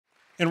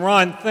And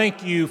Ron,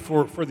 thank you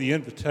for the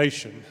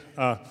invitation.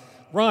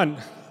 Ron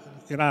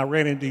and I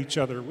ran into each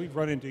other. We've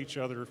run into each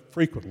other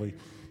frequently.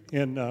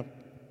 And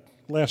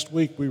last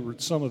week we were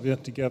at some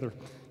event together.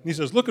 And he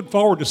says, looking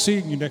forward to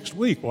seeing you next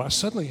week. Well, I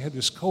suddenly had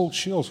this cold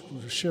chill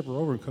shiver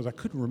over because I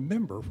couldn't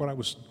remember I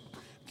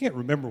can't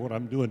remember what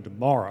I'm doing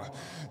tomorrow.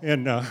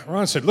 And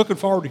Ron said, looking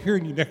forward to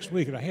hearing you next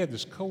week. And I had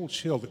this cold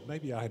chill that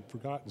maybe I had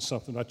forgotten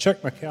something. I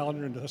checked my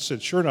calendar and I said,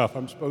 sure enough,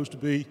 I'm supposed to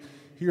be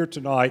here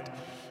tonight.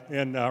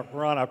 And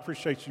Ron, I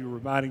appreciate you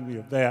reminding me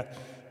of that.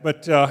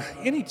 But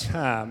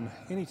anytime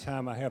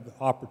I have the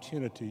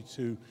opportunity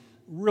to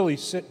really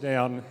sit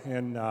down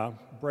and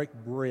break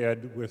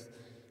bread with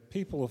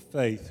people of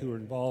faith who are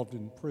involved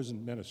in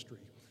prison ministry,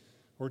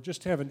 or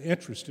just have an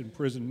interest in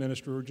prison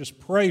ministry, or just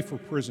pray for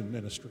prison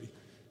ministry,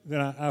 then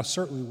I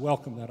certainly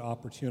welcome that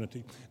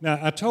opportunity. Now,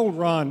 I told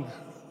Ron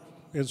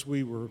as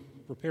we were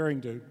preparing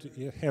to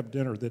have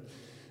dinner that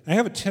I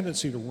have a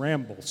tendency to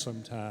ramble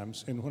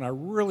sometimes, and when I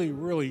really,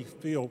 really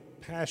feel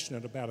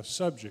passionate about a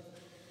subject,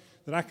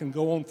 that I can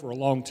go on for a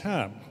long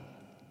time.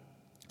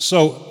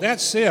 So that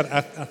said,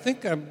 I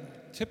think I'm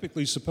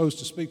typically supposed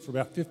to speak for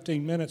about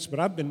 15 minutes, but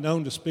I've been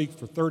known to speak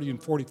for 30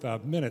 and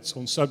 45 minutes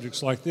on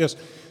subjects like this.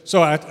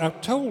 So I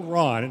told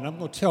Ron, and I'm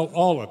going to tell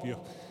all of you,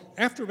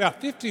 after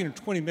about 15 or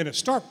 20 minutes,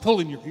 start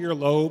pulling your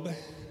earlobe,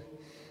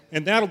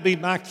 and that'll be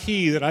my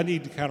key that I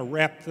need to kind of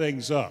wrap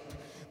things up.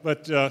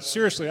 But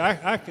seriously,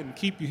 I can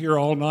keep you here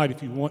all night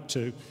if you want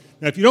to.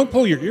 Now, if you don't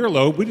pull your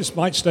earlobe, we just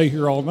might stay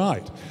here all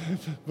night.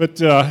 But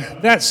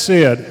that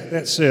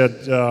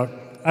said,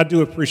 I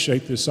do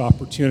appreciate this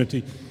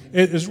opportunity.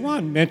 As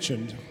Ron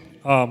mentioned,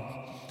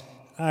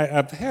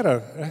 I've had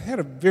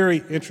a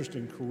very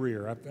interesting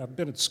career. I've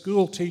been a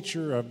school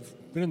teacher.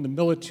 I've been in the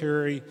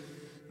military.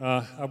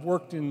 I've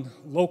worked in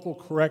local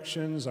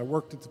corrections. I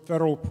worked at the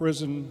federal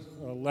prison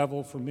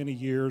level for many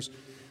years.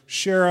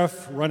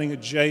 Sheriff, running a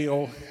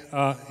jail,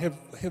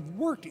 have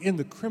worked in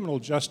the criminal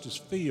justice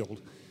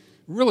field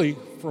really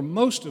for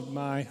most of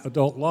my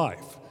adult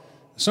life.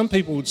 Some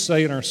people would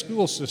say in our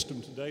school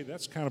system today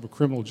that's kind of a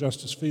criminal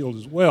justice field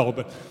as well,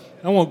 but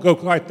I won't go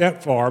quite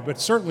that far.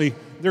 But certainly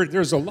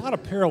there's a lot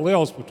of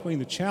parallels between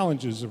the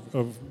challenges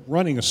of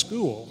running a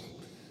school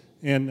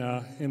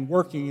and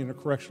working in a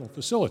correctional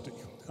facility.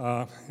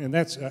 And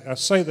I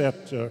say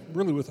that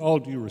really with all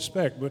due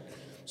respect, but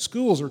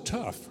schools are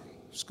tough.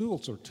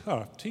 Schools are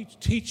tough.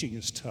 Teaching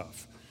is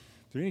tough.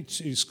 If there are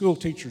any school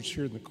teachers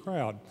here in the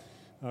crowd,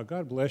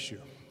 God bless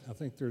you. I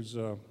think there's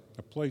a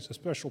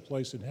special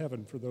place in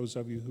heaven for those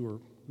of you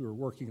who are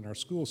working in our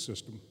school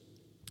system.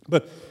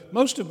 But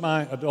most of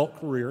my adult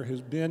career has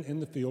been in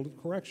the field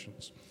of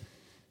corrections.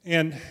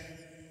 And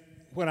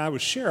when I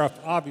was sheriff,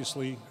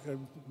 obviously,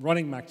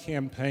 running my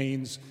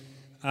campaigns,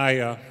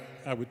 I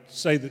would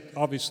say that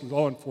obviously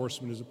law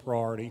enforcement is a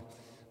priority.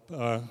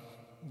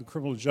 The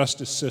criminal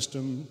justice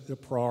system, a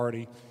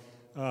priority.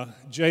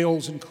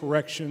 Jails and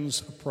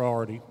corrections, a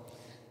priority.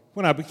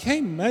 When I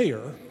became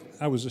mayor,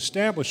 I was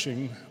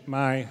establishing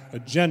my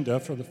agenda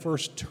for the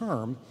first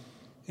term,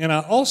 and I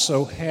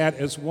also had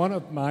as one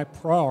of my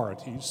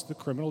priorities the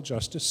criminal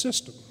justice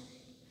system.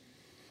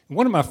 And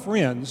one of my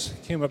friends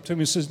came up to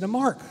me and says, now,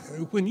 Mark,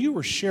 when you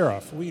were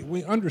sheriff,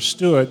 we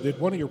understood that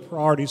one of your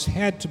priorities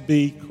had to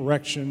be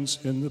corrections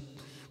in the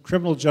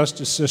criminal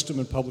justice system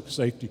and public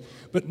safety.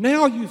 But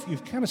now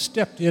you've kind of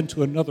stepped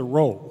into another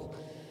role,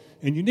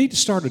 and you need to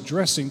start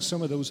addressing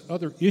some of those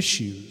other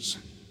issues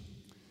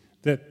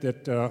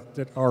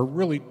that are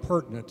really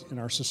pertinent in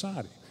our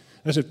society.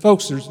 I said,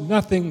 folks, there's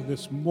nothing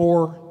that's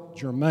more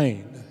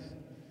germane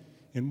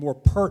and more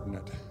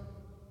pertinent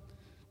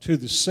to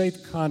the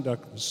safe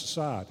conduct of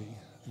society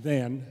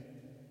than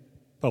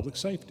public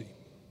safety.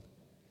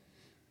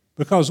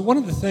 Because one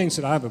of the things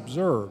that I've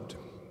observed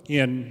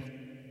in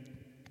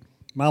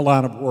my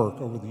line of work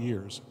over the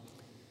years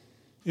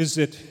is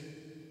that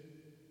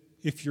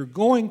if you're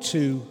going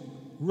to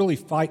really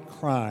fight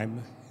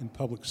crime in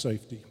public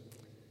safety,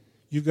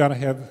 you've got to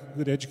have a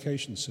good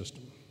education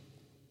system.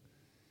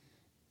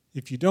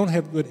 If you don't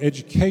have a good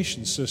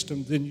education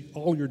system, then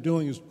all you're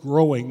doing is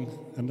growing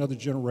another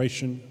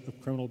generation of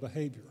criminal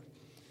behavior.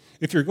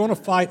 If you're going to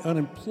fight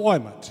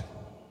unemployment,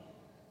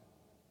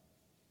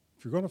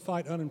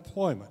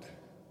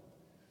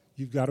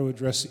 you've got to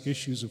address the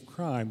issues of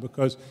crime,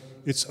 because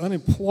it's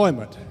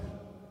unemployment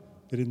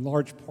that in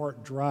large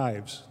part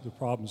drives the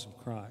problems of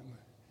crime.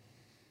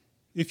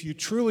 If you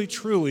truly,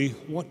 truly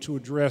want to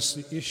address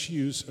the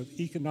issues of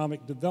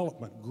economic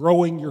development,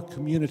 growing your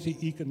community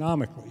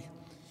economically,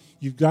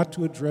 you've got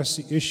to address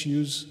the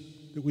issues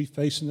that we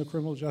face in the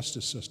criminal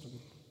justice system.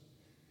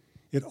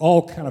 It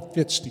all kind of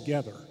fits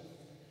together.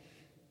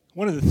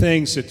 One of the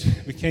things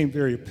that became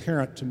very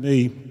apparent to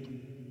me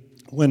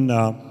when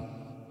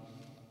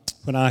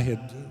I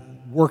had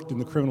worked in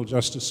the criminal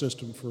justice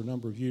system for a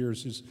number of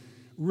years is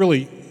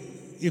really,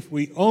 if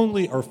we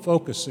only are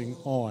focusing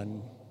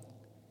on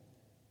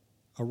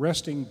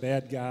arresting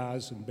bad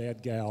guys and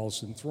bad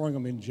gals and throwing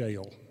them in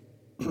jail,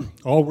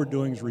 all we're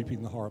doing is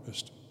reaping the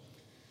harvest,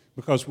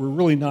 because we're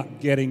really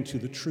not getting to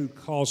the true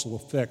causal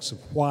effects of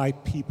why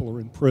people are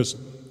in prison.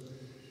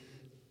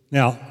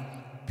 Now,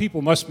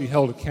 people must be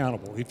held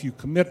accountable. If you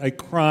commit a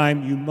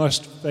crime, you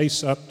must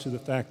face up to the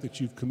fact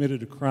that you've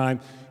committed a crime.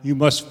 You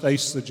must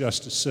face the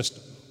justice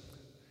system.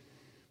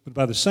 But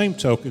by the same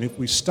token, if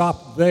we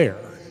stop there,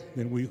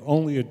 then we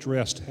only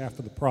addressed half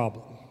of the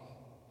problem.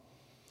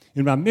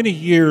 In my many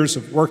years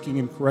of working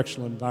in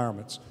correctional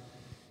environments,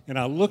 and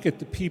I look at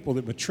the people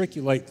that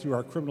matriculate through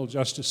our criminal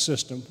justice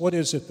system, what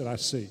is it that I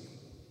see?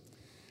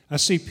 I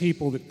see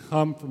people that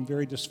come from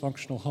very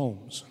dysfunctional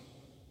homes.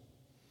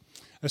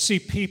 I see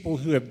people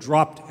who have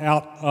dropped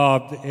out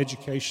of the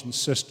education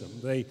system.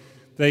 They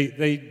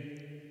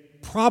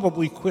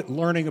probably quit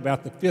learning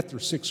about the 5th or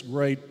 6th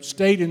grade,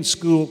 stayed in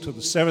school to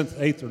the 7th,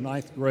 8th, or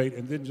 9th grade,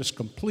 and then just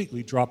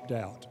completely dropped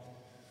out.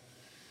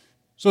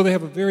 So they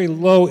have a very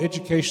low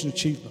education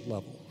achievement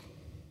level.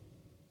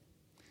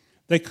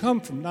 They come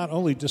from not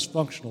only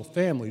dysfunctional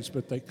families,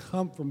 but they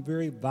come from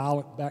very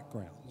violent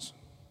backgrounds.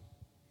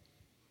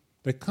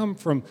 They come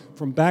from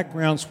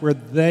backgrounds where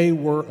they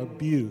were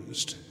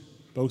abused,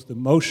 both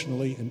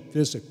emotionally and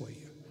physically,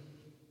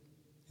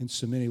 in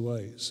so many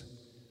ways.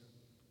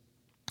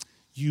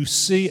 You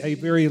see a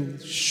very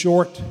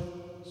short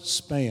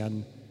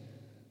span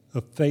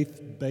of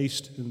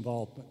faith-based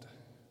involvement.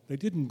 They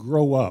didn't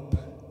grow up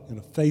in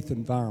a faith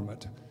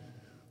environment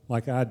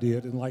like I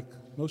did and like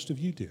most of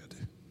you did.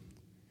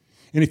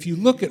 And if you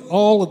look at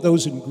all of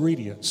those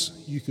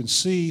ingredients, you can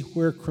see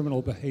where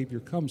criminal behavior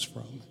comes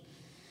from.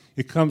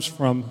 It comes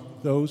from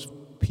those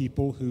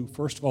people who,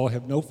 first of all,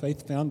 have no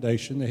faith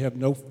foundation, they have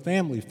no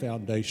family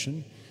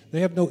foundation,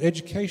 they have no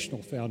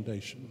educational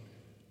foundation.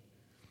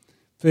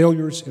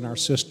 Failures in our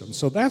system.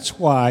 So that's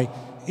why,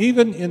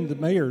 even in the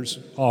mayor's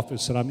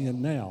office that I'm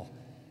in now,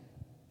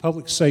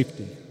 public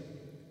safety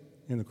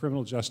in the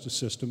criminal justice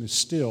system is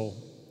still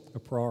a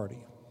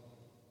priority.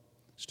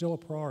 Still a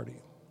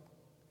priority.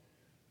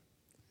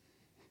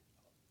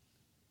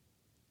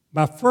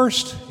 My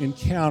first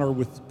encounter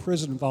with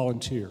prison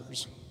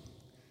volunteers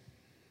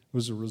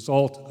was a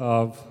result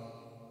of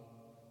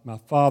my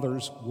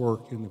father's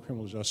work in the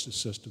criminal justice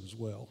system as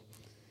well.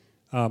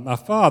 My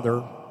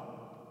father,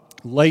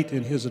 late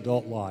in his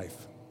adult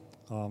life,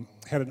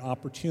 had an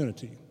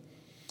opportunity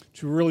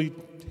to really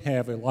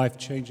have a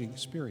life-changing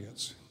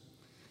experience.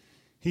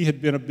 He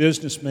had been a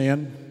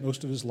businessman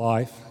most of his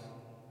life,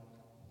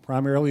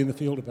 primarily in the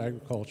field of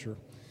agriculture,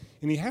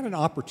 and he had an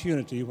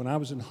opportunity when I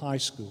was in high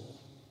school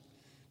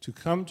to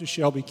come to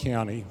Shelby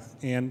County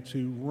and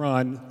to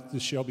run the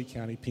Shelby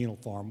County Penal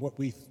Farm, what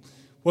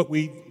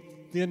we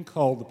then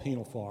called the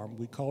Penal Farm.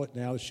 We call it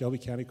now the Shelby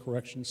County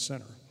Corrections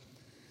Center.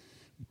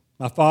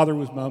 My father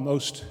was my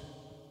most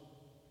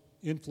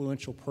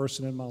influential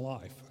person in my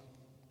life.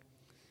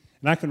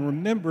 And I can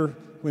remember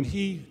when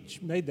he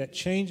made that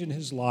change in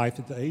his life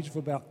at the age of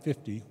about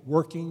 50,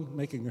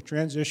 making a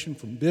transition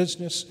from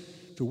business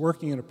to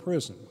working in a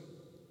prison,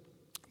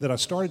 that I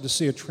started to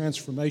see a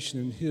transformation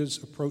in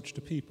his approach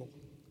to people.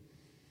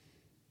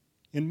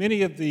 In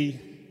many of the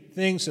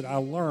things that I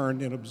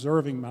learned in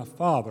observing my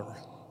father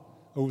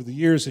over the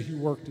years that he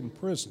worked in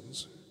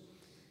prisons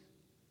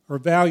are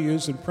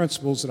values and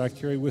principles that I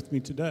carry with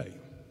me today.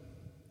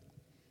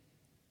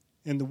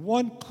 And the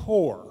one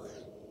core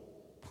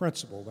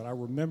principle that I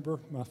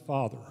remember my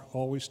father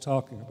always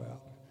talking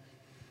about,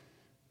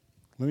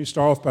 let me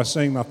start off by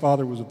saying my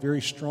father was a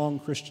very strong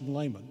Christian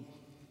layman,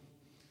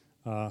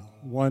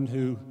 one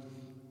who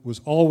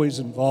was always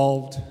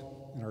involved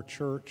in our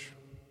church,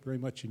 very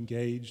much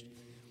engaged.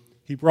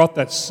 He brought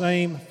that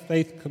same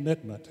faith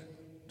commitment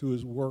to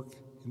his work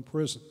in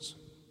prisons.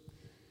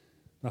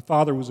 My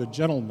father was a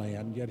gentle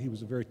man, yet he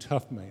was a very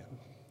tough man.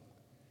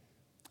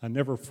 I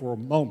never for a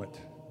moment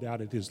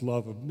doubted his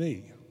love of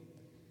me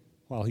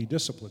while he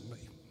disciplined me.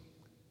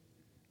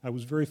 I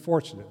was very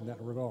fortunate in that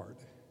regard.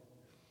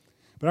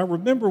 But I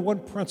remember one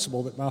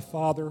principle that my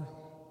father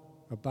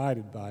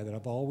abided by that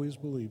I've always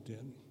believed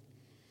in.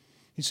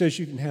 He says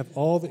you can have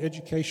all the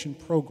education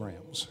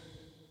programs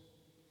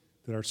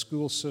that our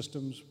school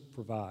systems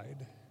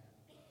provide.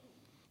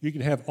 You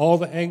can have all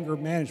the anger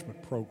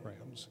management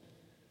programs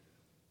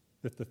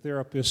that the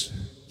therapist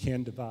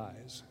can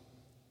devise.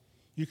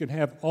 You can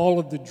have all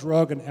of the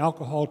drug and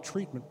alcohol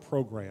treatment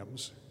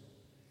programs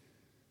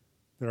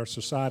that our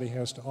society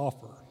has to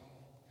offer.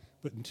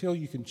 But until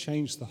you can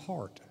change the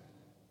heart,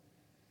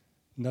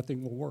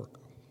 nothing will work.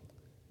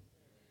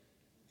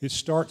 It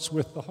starts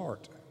with the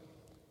heart.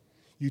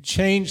 You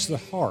change the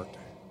heart.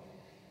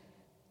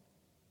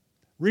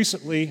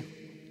 Recently,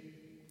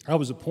 I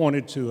was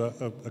appointed to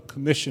a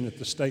commission at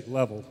the state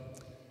level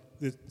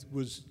that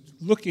was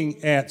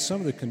looking at some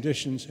of the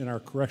conditions in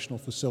our correctional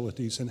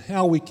facilities and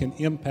how we can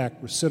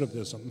impact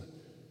recidivism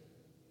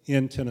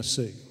in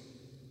Tennessee.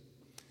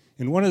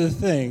 And one of the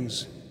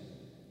things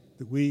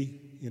that we,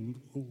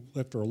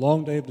 after a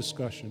long day of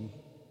discussion,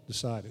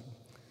 decided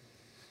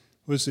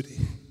was that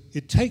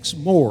it takes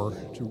more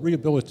to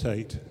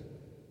rehabilitate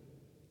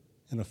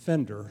an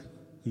offender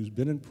who's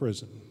been in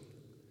prison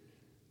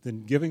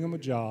than giving them a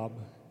job,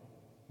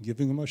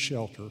 giving them a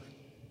shelter,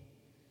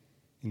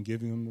 and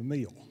giving them a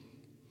meal.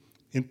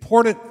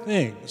 Important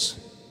things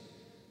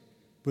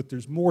But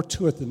there's more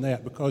to it than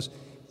that, because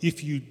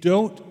if you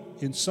don't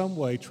in some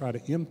way try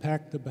to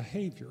impact the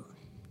behavior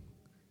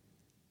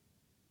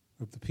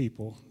of the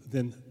people,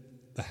 then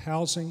the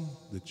housing,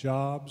 the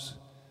jobs,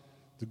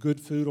 the good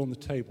food on the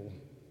table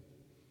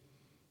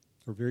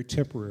are very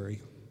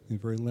temporary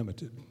and very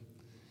limited.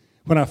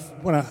 When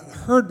I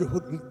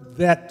heard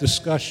that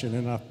discussion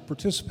and I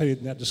participated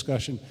in that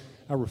discussion,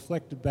 I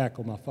reflected back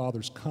on my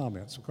father's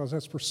comments, because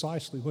that's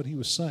precisely what he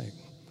was saying.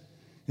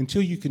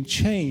 Until you can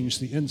change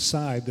the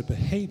inside, the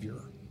behavior,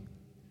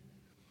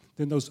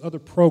 then those other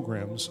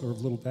programs are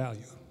of little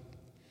value.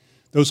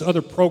 Those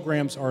other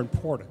programs are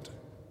important.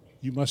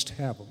 You must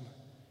have them,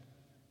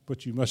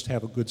 but you must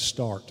have a good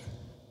start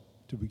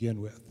to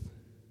begin with.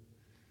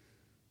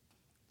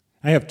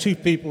 I have two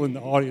people in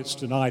the audience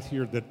tonight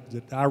here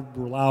that I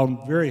rely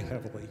on very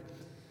heavily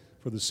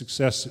for the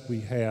success that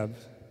we have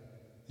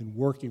in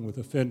working with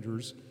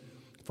offenders.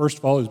 First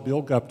of all is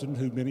Bill Gupton,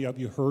 who many of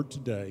you heard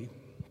today.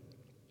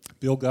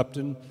 Bill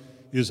Gupton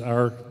is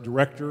our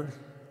Director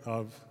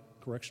of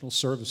Correctional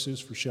Services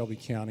for Shelby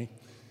County.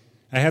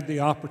 I had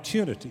the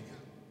opportunity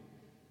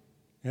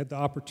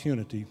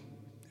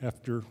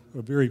after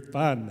a very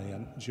fine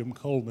man, Jim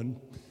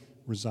Coleman,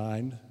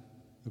 resigned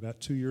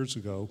about 2 years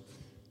ago.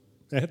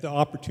 I had the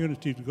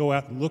opportunity to go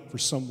out and look for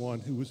someone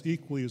who was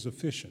equally as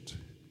efficient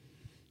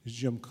as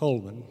Jim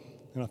Coleman,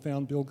 and I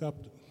found Bill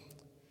Gupton.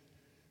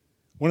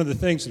 One of the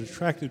things that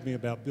attracted me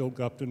about Bill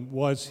Gupton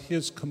was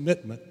his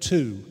commitment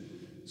to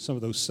some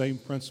of those same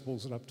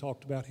principles that I've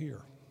talked about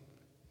here.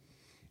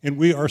 And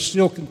we are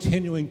still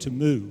continuing to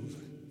move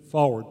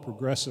forward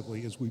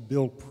progressively as we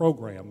build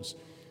programs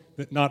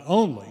that not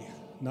only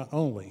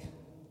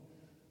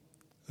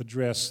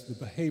address the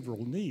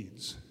behavioral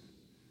needs,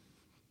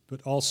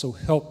 but also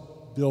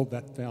help build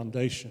that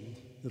foundation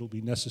that'll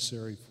be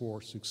necessary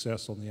for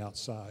success on the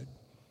outside.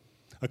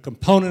 A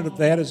component of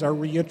that is our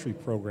reentry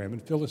program,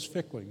 and Phyllis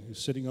Fickling,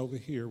 who's sitting over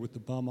here with the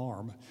bum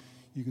arm.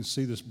 You can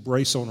see this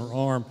brace on her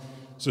arm.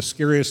 It's the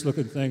scariest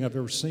looking thing I've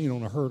ever seen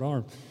on a hurt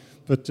arm.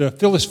 But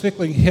Phyllis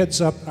Fickling heads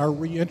up our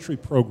reentry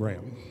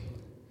program.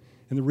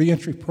 And the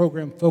reentry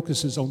program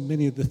focuses on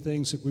many of the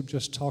things that we've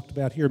just talked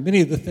about here,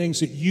 many of the things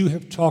that you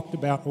have talked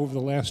about over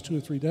the last 2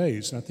 or 3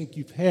 days. And I think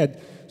you've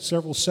had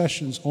several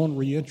sessions on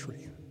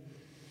reentry.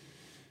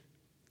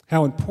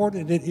 How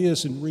important it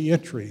is in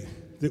reentry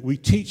that we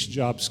teach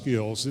job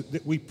skills,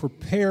 that we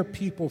prepare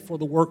people for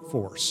the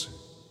workforce.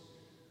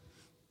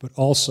 But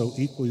also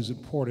equally as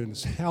important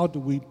is how do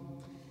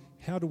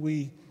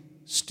we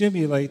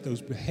stimulate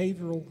those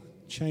behavioral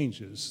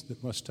changes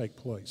that must take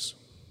place.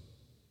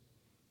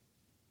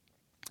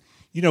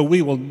 You know,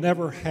 we will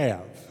never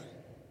have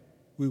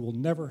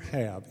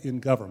in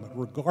government,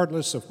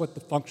 regardless of what the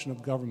function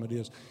of government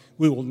is,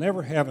 we will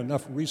never have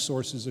enough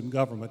resources in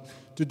government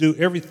to do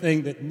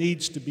everything that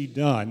needs to be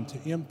done to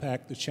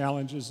impact the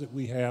challenges that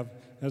we have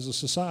as a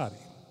society.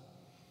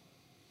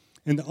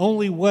 And the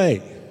only way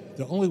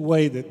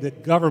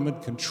that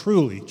government can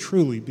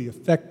truly be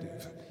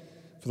effective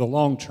for the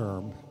long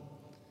term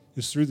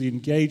is through the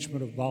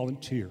engagement of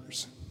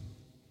volunteers,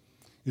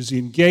 is the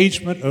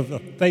engagement of a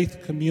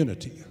faith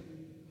community,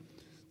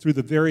 through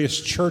the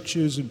various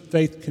churches and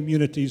faith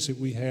communities that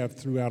we have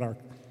throughout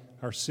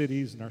our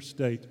cities and our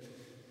state.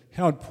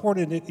 How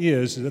important it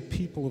is that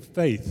people of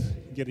faith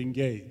get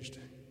engaged,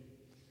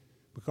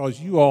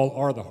 because you all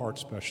are the heart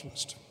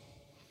specialists.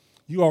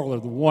 You all are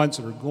the ones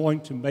that are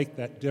going to make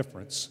that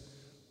difference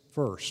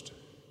first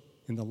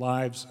in the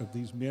lives of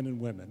these men and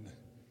women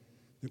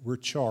that we're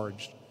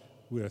charged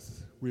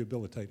with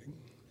rehabilitating,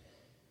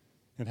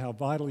 and how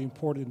vitally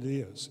important it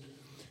is.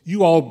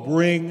 You all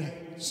bring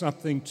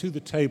something to the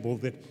table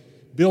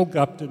that Bill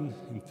Gupton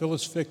and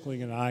Phyllis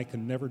Fickling and I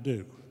can never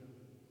do.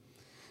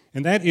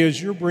 And that is,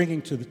 you're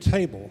bringing to the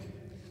table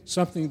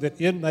something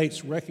that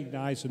inmates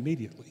recognize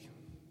immediately.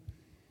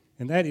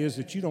 And that is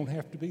that you don't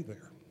have to be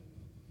there.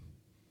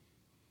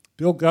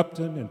 Bill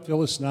Gupton and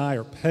Phyllis and I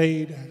are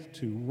paid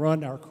to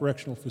run our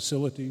correctional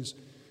facilities.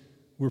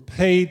 We're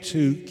paid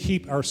to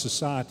keep our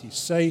society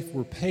safe.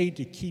 We're paid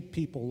to keep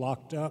people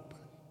locked up.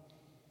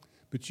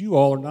 But you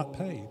all are not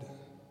paid.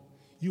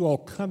 You all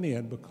come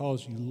in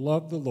because you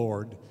love the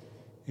Lord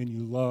and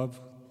you love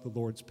the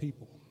Lord's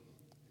people.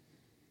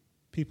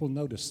 People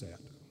notice that.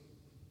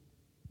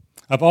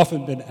 I've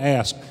often been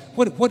asked,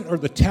 what are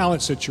the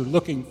talents that you're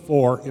looking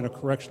for in a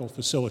correctional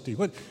facility?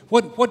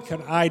 What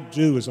can I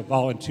do as a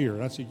volunteer?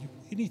 And I say,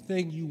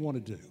 anything you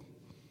want to do.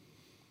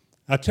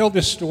 I tell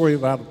this story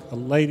about a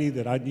lady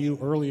that I knew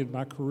early in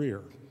my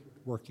career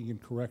working in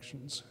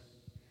corrections.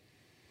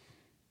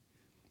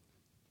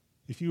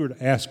 If you were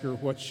to ask her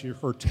what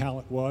her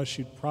talent was,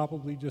 she'd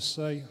probably just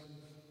say,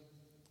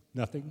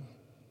 nothing.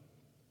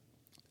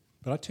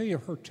 But I tell you,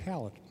 her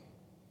talent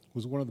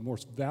was one of the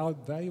most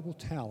valuable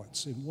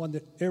talents, and one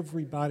that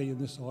everybody in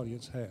this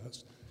audience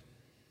has.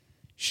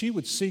 She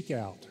would seek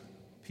out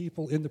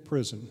people in the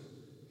prison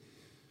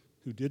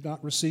who did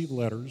not receive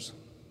letters,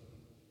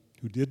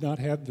 who did not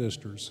have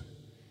visitors,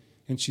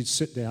 and she'd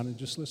sit down and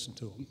just listen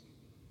to them.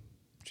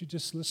 She'd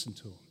just listen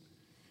to them.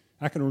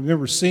 I can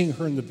remember seeing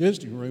her in the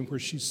visiting room where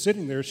she's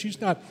sitting there. She's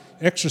not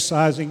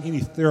exercising any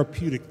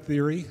therapeutic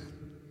theory.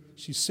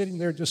 She's sitting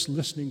there just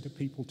listening to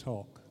people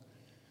talk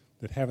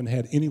that haven't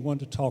had anyone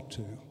to talk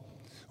to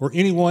or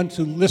anyone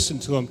to listen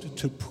to them,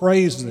 to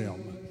praise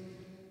them,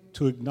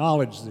 to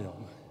acknowledge them.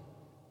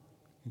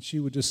 And she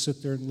would just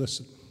sit there and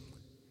listen.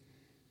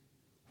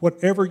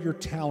 Whatever your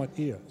talent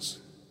is,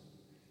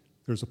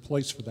 there's a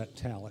place for that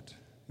talent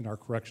in our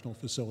correctional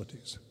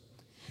facilities.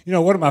 You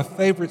know, one of my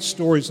favorite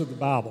stories of the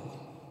Bible,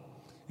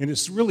 and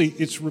it's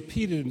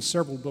repeated in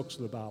several books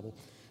of the Bible,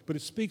 but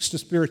it speaks to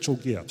spiritual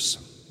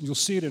gifts. You'll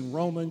see it in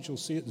Romans, you'll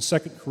see it in 2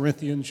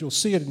 Corinthians, you'll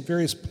see it in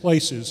various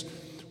places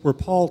where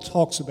Paul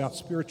talks about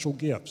spiritual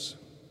gifts.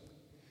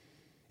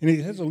 And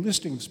he has a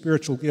listing of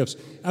spiritual gifts.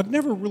 I've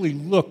never really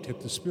looked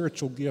at the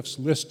spiritual gifts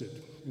listed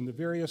in the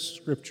various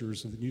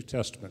scriptures of the New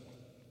Testament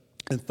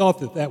and thought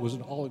that that was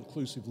an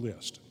all-inclusive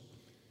list.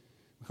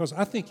 Because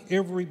I think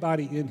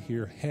everybody in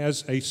here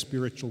has a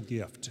spiritual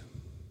gift.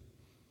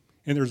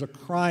 And there's a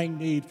crying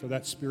need for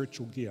that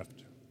spiritual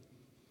gift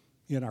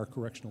in our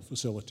correctional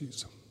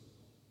facilities.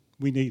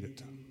 We need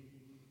it.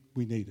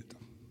 We need it.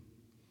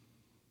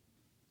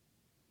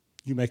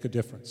 You make a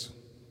difference.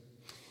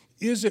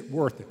 Is it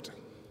worth it?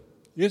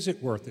 Is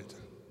it worth it?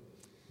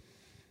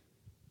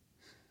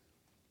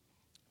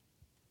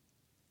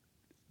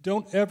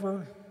 Don't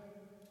ever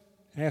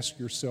ask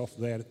yourself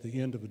that at the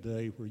end of a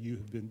day where you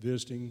have been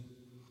visiting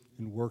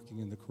and working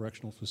in the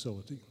correctional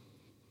facility.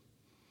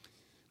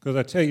 Because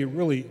I tell you,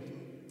 really,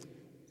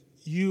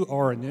 you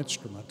are an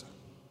instrument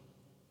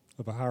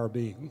of a higher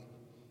being.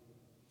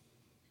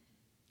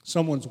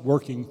 Someone's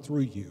working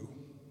through you.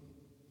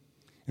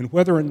 And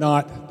whether or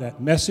not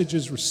that message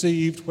is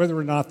received, whether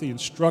or not the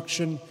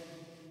instruction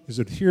is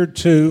adhered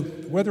to,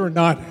 whether or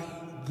not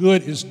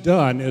good is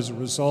done as a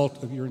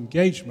result of your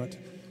engagement,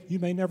 you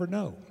may never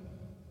know.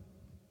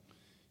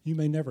 You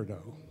may never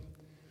know.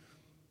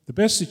 The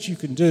best that you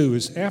can do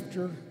is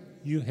after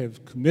you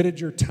have committed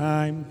your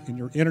time and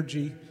your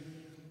energy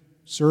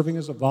serving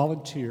as a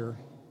volunteer,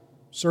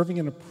 serving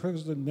in a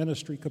prison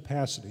ministry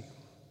capacity,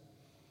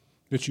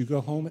 that you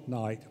go home at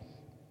night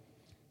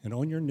and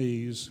on your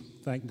knees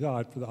thank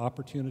God for the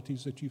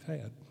opportunities that you've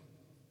had.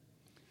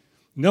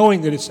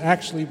 Knowing that it's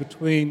actually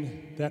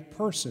between that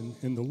person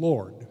and the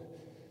Lord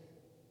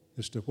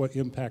as to what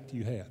impact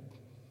you had.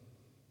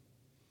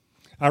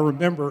 I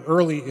remember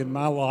early in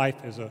my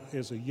life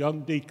as a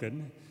young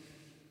deacon,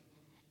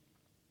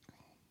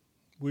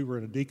 we were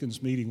in a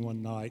deacon's meeting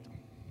one night,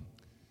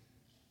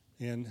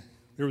 and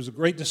there was a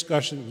great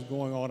discussion that was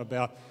going on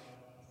about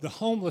the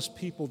homeless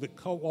people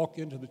that walk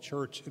into the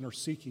church and are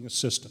seeking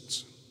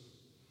assistance.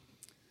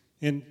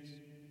 And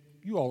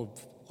you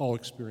all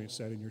experienced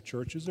that in your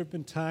churches. There have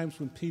been times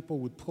when people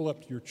would pull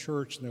up to your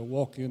church and they'll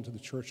walk into the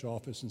church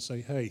office and say,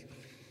 "Hey,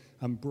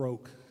 I'm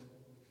broke.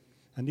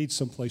 I need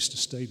some place to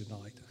stay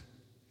tonight."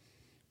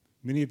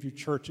 Many of your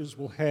churches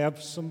will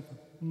have some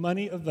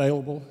money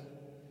available,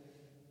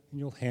 and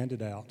you'll hand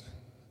it out.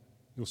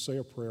 You'll say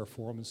a prayer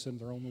for them and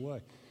send them on the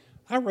way.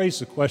 I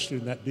raised a question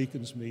in that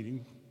deacon's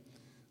meeting.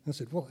 I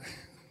said, "Well,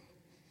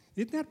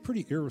 isn't that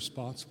pretty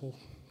irresponsible?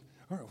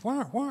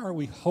 Why are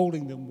we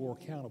holding them more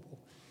accountable?"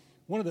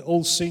 One of the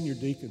old senior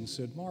deacons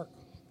said, "Mark,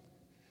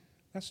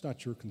 that's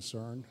not your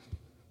concern.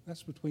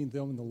 That's between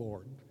them and the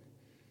Lord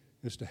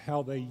as to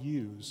how they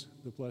use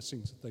the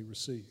blessings that they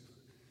receive."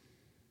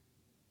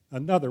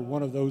 Another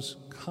one of those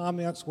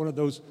comments, one of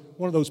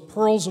those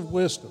pearls of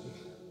wisdom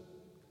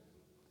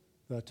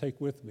that I take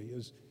with me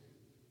is,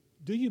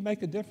 do you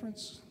make a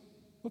difference?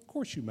 Of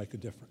course you make a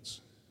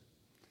difference.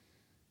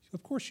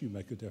 Of course you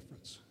make a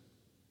difference.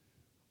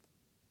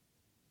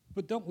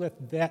 But don't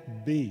let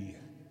that be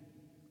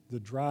the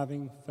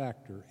driving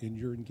factor in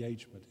your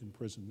engagement in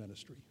prison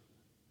ministry.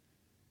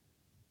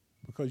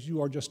 Because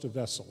you are just a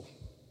vessel.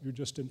 You're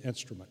just an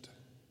instrument.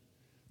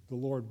 The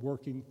Lord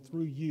working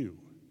through you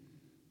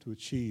to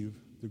achieve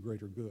the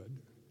greater good.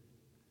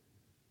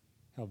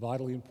 How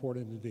vitally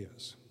important it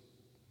is.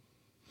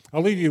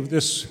 I'll leave you with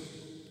this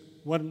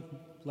one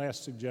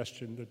last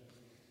suggestion that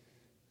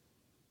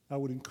I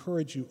would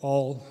encourage you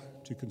all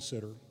to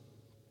consider.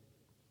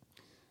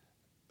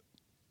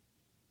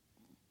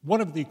 One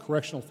of the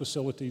correctional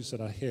facilities that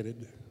I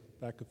headed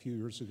back a few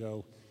years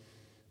ago,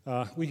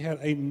 we had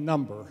a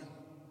number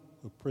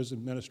of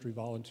prison ministry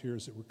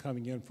volunteers that were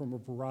coming in from a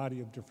variety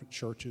of different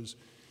churches,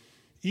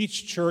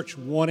 each church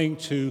wanting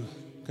to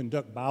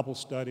conduct Bible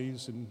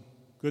studies, and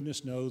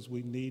goodness knows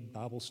we need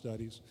Bible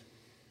studies.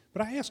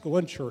 But I asked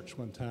one church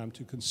one time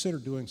to consider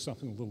doing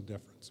something a little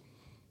different.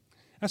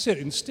 I said,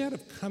 instead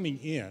of coming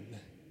in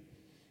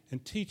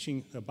and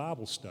teaching a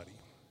Bible study,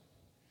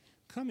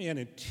 come in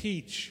and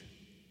teach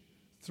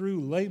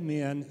through lay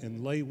men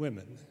and lay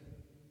women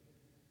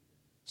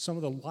some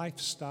of the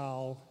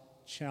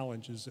lifestyle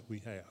challenges that we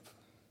have.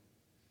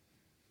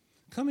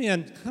 Come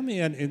in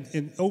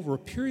and over a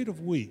period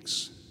of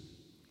weeks,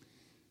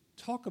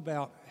 talk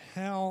about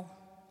how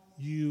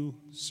you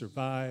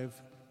survive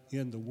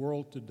in the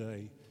world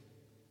today,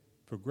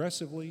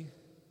 progressively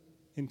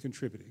and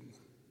contributing.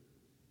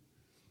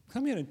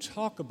 Come in and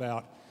talk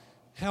about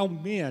how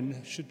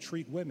men should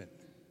treat women,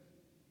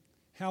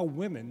 how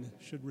women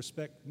should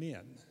respect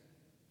men.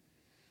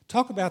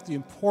 Talk about the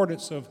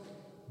importance of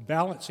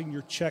balancing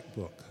your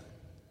checkbook.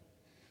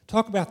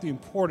 Talk about the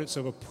importance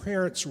of a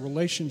parent's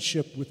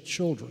relationship with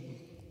children.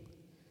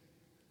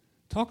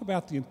 Talk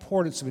about the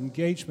importance of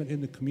engagement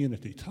in the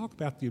community. Talk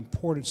about the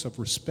importance of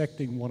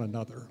respecting one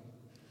another.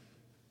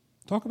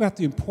 Talk about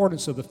the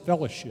importance of the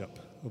fellowship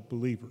of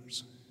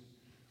believers.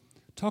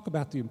 Talk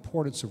about the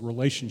importance of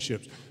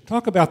relationships.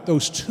 Talk about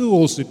those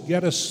tools that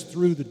get us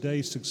through the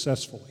day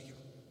successfully.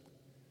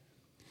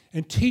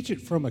 And teach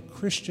it from a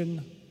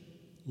Christian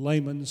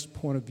layman's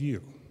point of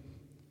view.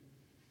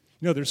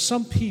 You know, there's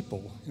some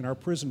people in our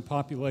prison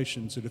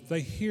populations that if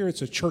they hear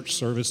it's a church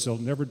service, they'll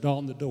never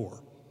dawn the door.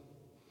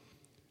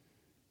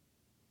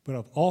 But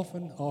I've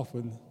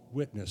often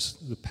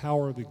witnessed the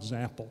power of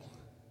example,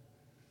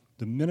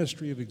 the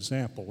ministry of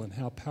example, and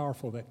how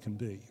powerful that can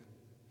be.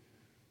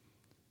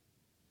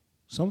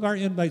 Some of our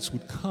inmates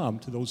would come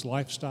to those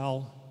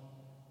lifestyle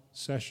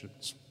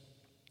sessions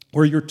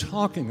where you're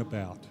talking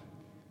about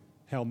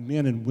how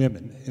men and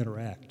women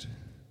interact,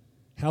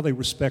 how they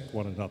respect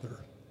one another,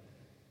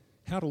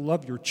 how to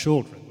love your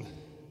children,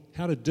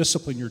 how to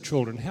discipline your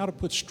children, how to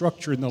put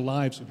structure in the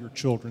lives of your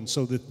children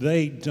so that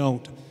they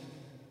don't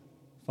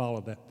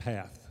follow that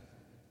path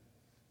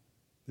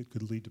that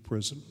could lead to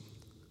prison.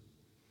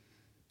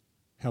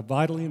 How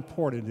vitally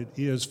important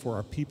it is for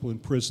our people in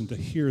prison to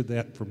hear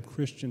that from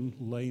Christian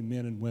lay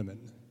men and women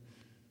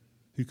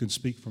who can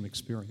speak from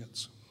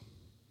experience.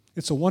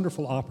 It's a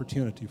wonderful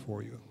opportunity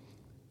for you.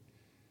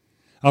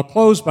 I'll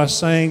close by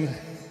saying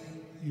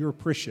you're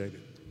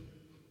appreciated.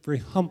 Very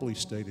humbly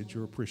stated,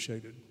 you're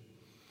appreciated.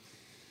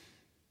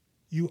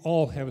 You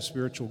all have a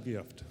spiritual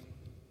gift.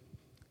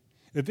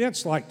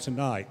 Events like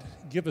tonight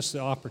give us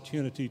the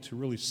opportunity to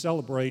really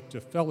celebrate,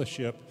 to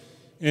fellowship,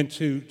 and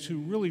to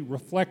really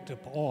reflect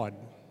upon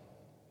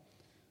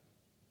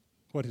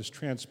what has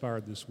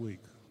transpired this week.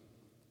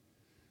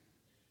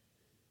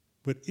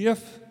 But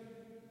if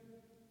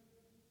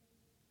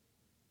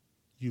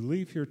you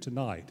leave here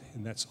tonight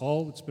and that's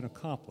all that's been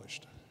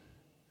accomplished,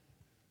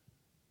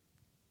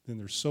 then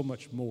there's so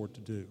much more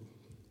to do.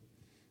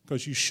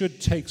 Because you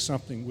should take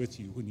something with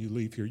you when you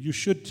leave here. You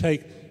should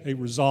take a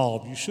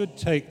resolve. You should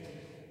take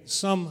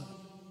some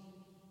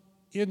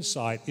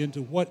insight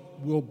into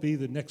what will be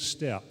the next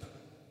step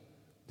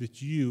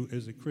that you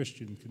as a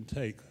Christian can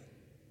take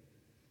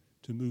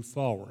to move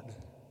forward,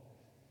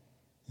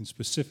 and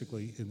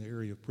specifically in the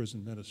area of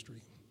prison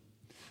ministry.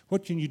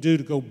 What can you do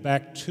to go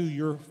back to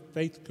your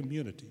faith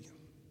community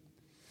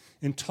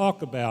and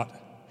talk about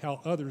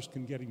how others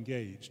can get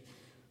engaged?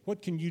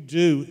 What can you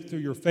do through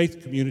your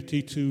faith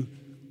community to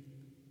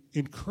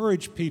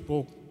encourage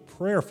people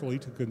prayerfully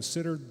to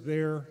consider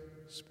their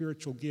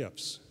spiritual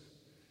gifts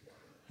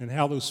and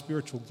how those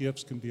spiritual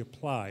gifts can be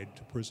applied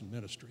to prison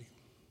ministry?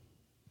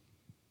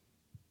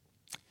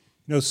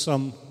 You know,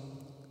 some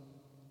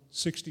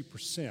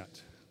 60%,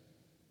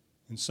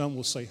 and some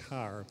will say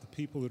higher, of the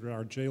people that are in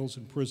our jails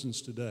and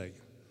prisons today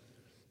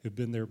have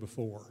been there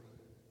before,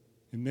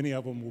 and many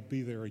of them will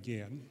be there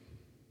again.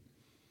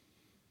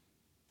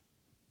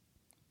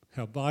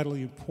 How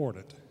vitally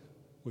important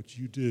what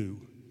you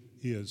do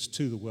is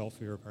to the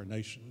welfare of our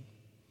nation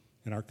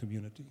and our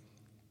community.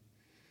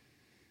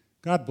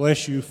 God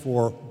bless you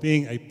for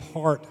being a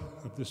part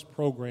of this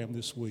program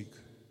this week.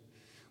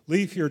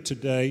 Leave here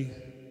today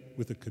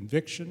with a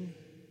conviction,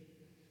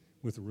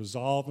 with a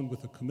resolve, and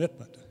with a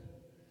commitment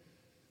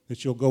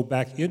that you'll go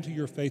back into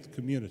your faith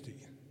community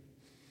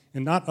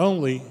and not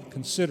only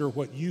consider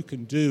what you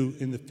can do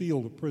in the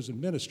field of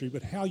prison ministry,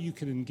 but how you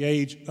can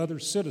engage other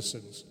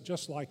citizens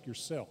just like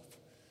yourself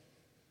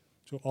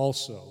to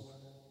also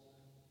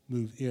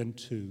move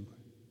into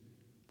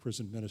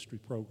prison ministry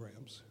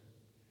programs.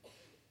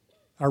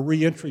 Our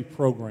reentry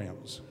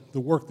programs,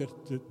 the work that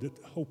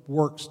Hope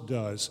Works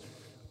does,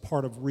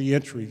 part of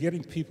reentry,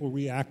 getting people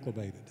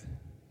reacclimated.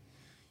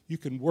 You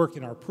can work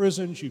in our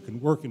prisons, you can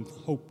work in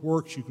Hope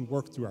Works, you can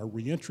work through our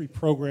reentry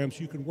programs,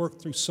 you can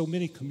work through so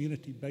many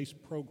community-based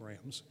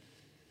programs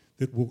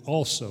that will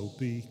also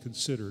be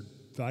considered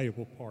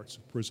valuable parts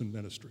of prison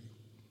ministry.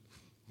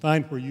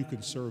 Find where you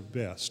can serve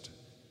best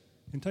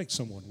and take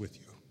someone with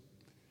you.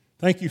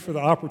 Thank you for the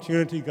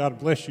opportunity. God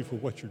bless you for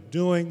what you're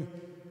doing.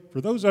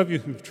 For those of you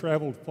who've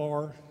traveled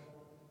far,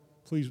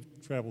 please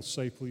travel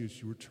safely as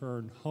you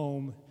return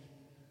home.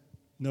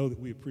 Know that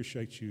we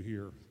appreciate you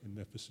here in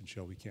Memphis and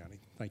Shelby County.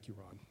 Thank you,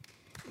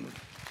 Ron.